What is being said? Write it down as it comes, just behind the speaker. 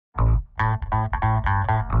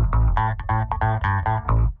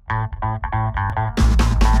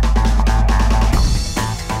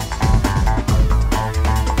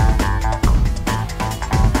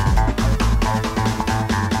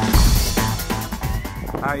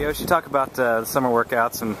All right, Yoshi, talk about the summer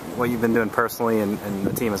workouts and what you've been doing personally and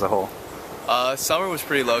the team as a whole. Summer was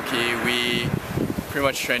pretty low-key. We pretty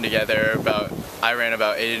much trained together. I ran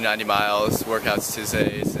about 80 to 90 miles, workouts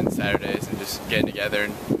Tuesdays and Saturdays, and just getting together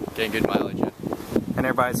and getting good mileage in. And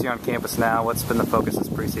everybody's here on campus now. What's been the focus this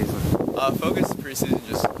preseason? Focus preseason,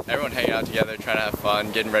 just everyone hanging out together, trying to have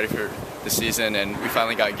fun, getting ready for the season, and we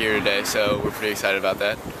finally got gear today, so we're pretty excited about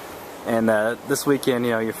that. And this weekend,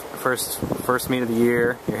 you know, your first meet of the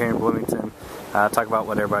year, you're here in Bloomington. Talk about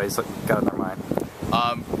what everybody's got in their mind.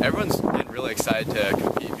 Everyone's getting really excited to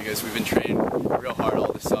compete because we've been training real hard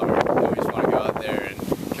all this summer, and we just want to go out there and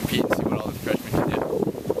compete and see what all the freshmen can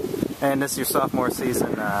do. And this is your sophomore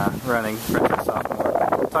season running, freshman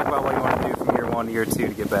sophomore. Talk about what you want to do from year 1 to year 2 to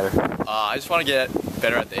get better. I just want to get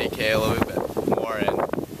better at the 8K a little bit more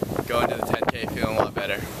and go into the 10K feeling a lot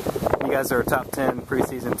better. You guys are a top 10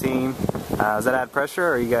 preseason team. Does that add pressure,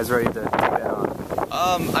 or are you guys ready to take that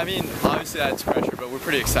on? I mean, obviously that's pressure, but we're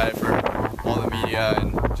pretty excited for all the media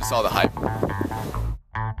and just all the hype